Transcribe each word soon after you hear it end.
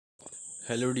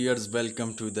Hello dears,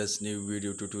 welcome to this new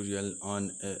video tutorial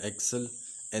on Excel.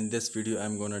 In this video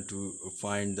I'm gonna to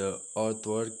find the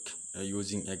earthwork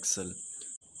using Excel.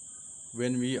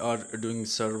 When we are doing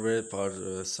survey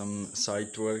for some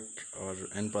site work or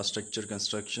infrastructure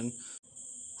construction,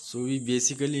 so we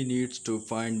basically need to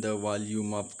find the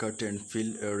volume of cut and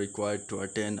fill required to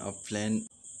attain a plane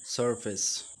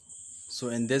surface. So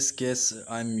in this case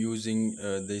I'm using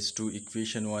these two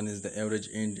equation. One is the average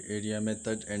end area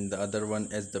method and the other one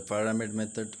is the pyramid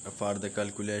method for the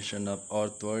calculation of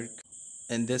earthwork.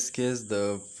 In this case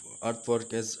the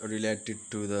earthwork is related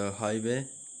to the highway.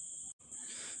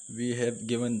 We have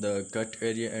given the cut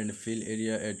area and fill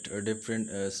area at a different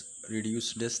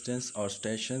reduced distance or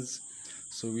stations.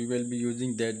 So we will be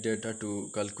using that data to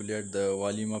calculate the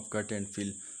volume of cut and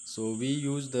fill. So we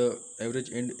use the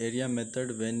average end area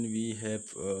method when we have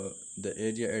the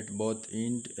area at both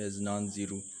end as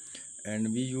non-zero,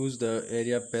 and we use the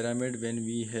area pyramid when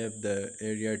we have the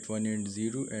area at one end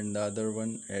 0 and the other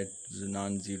one at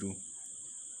non-zero.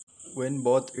 When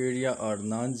both area are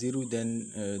non-zero,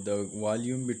 then the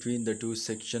volume between the two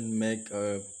sections make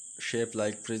a shape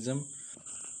like prism,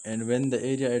 and when the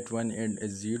area at one end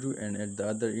is 0 and at the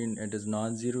other end it is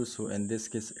non-zero, so in this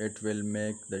case it will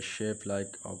make the shape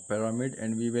like a pyramid,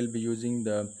 and we will be using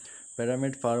the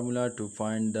pyramid formula to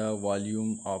find the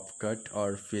volume of cut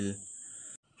or fill.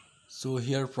 So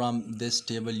here from this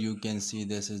table you can see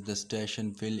this is the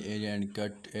station fill area and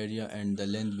cut area and the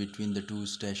length between the two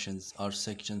stations or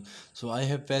sections. So I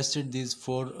have pasted these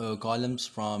four columns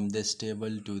from this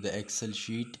table to the Excel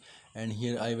sheet, and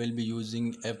here I will be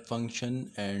using f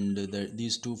function and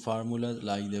these two formulas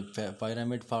like the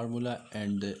pyramid formula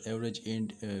and the average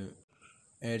end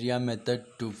area method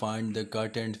to find the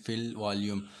cut and fill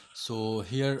volume. So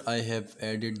here I have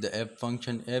added the f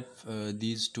function.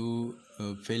 These two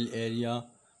fill area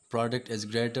product is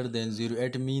greater than 0.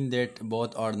 It means that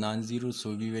both are non-zero,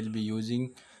 so we will be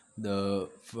using the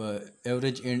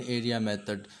average end area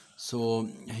method. So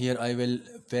here I will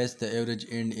paste the average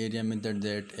end area method,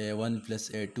 that a1 plus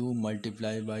a2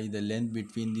 multiplied by the length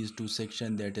between these two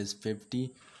sections, that is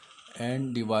 50,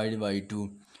 and divide by 2.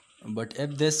 But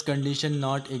if this condition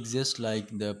not exists, like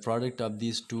the product of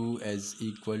these two is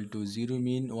equal to 0,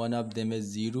 mean one of them is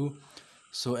 0,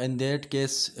 so in that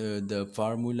case the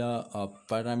formula of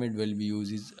pyramid will be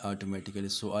used automatically.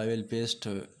 So I will paste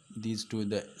these two,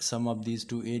 the sum of these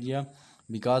two area,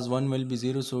 because one will be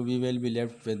 0, so we will be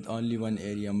left with only one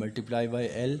area, multiply by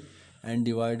L and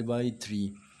divide by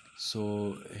 3.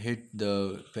 So hit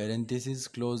the parenthesis,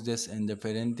 close this and the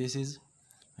parenthesis.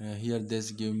 Here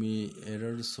this give me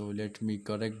error, so let me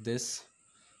correct this.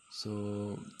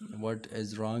 So what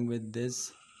is wrong with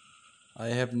this? I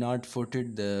have not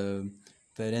footed the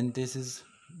parenthesis,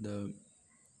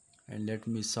 and let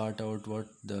me sort out what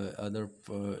the other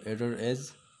error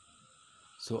is.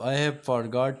 So I have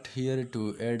forgot here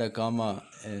to add a comma.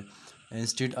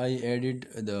 Instead I added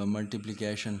the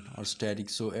multiplication or static,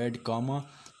 so add comma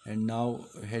and now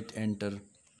hit enter.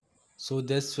 So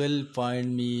this will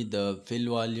find me the fill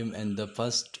volume in the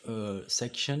first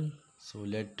section. So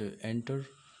let enter,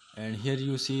 and here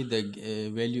you see the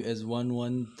value is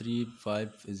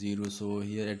 11350. So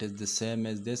here it is the same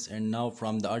as this, and now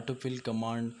from the autofill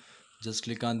command just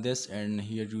click on this, and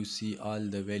here you see all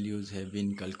the values have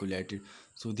been calculated.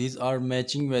 So these are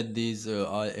matching with these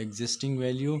existing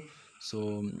value.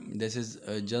 So this is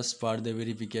just for the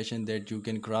verification that you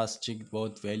can cross check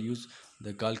both values,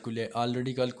 the calculate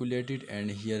already calculated and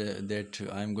here that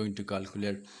I am going to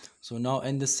calculate. So now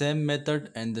in the same method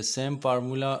and the same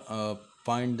formula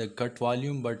find the cut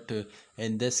volume, but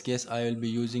in this case I will be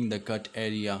using the cut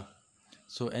area.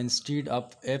 So instead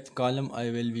of F column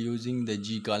I will be using the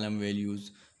G column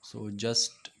values. So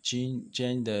just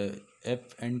change the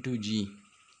F into G,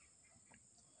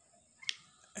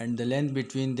 and the length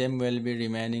between them will be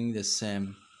remaining the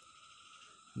same,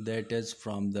 that is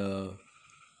from the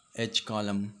H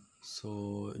column.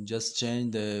 So just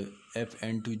change the F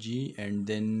into G and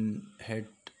then hit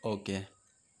OK.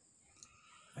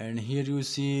 And here you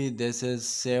see this is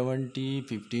 70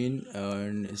 15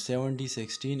 and 70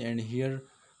 16, and here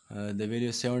the value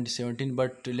is 70 17,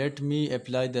 but let me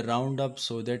apply the round up,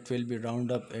 so that will be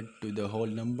round up it to the whole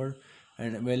number,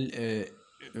 and will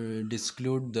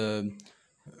exclude the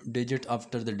digit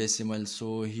after the decimal.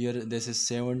 So here this is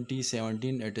 70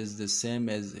 17, it is the same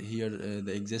as here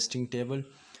the existing table.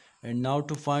 And now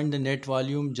to find the net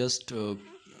volume, just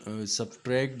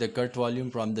subtract the cut volume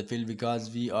from the fill,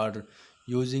 because we are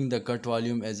using the cut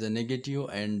volume as a negative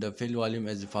and the fill volume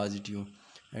as a positive.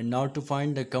 And now to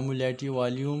find the cumulative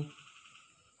volume,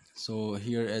 so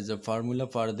here as a formula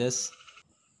for this,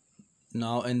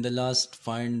 Now in the last,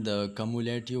 find the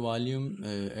cumulative volume.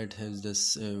 It has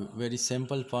this very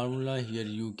simple formula here,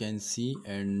 you can see,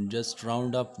 and just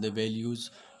round up the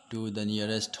values to the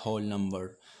nearest whole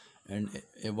number and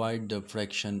avoid the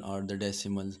fraction or the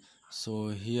decimals. So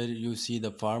here you see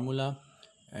the formula,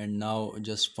 and now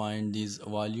just find these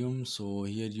volumes. So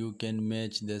here you can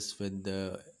match this with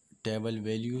the table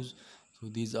values. So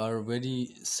these are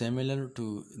very similar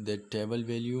to the table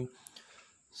value.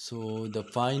 So the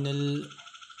final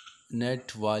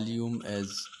net volume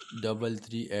is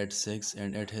 3386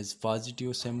 and it has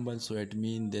positive symbol, so it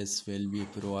means this will be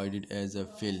provided as a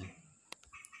fill.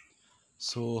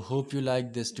 So hope you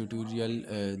like this tutorial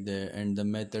and the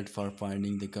method for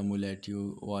finding the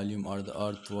cumulative volume or the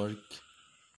earthwork.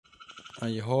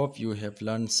 I hope you have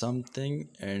learned something,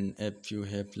 and if you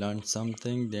have learned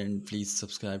something, then please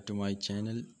subscribe to my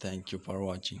channel. Thank you for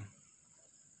watching.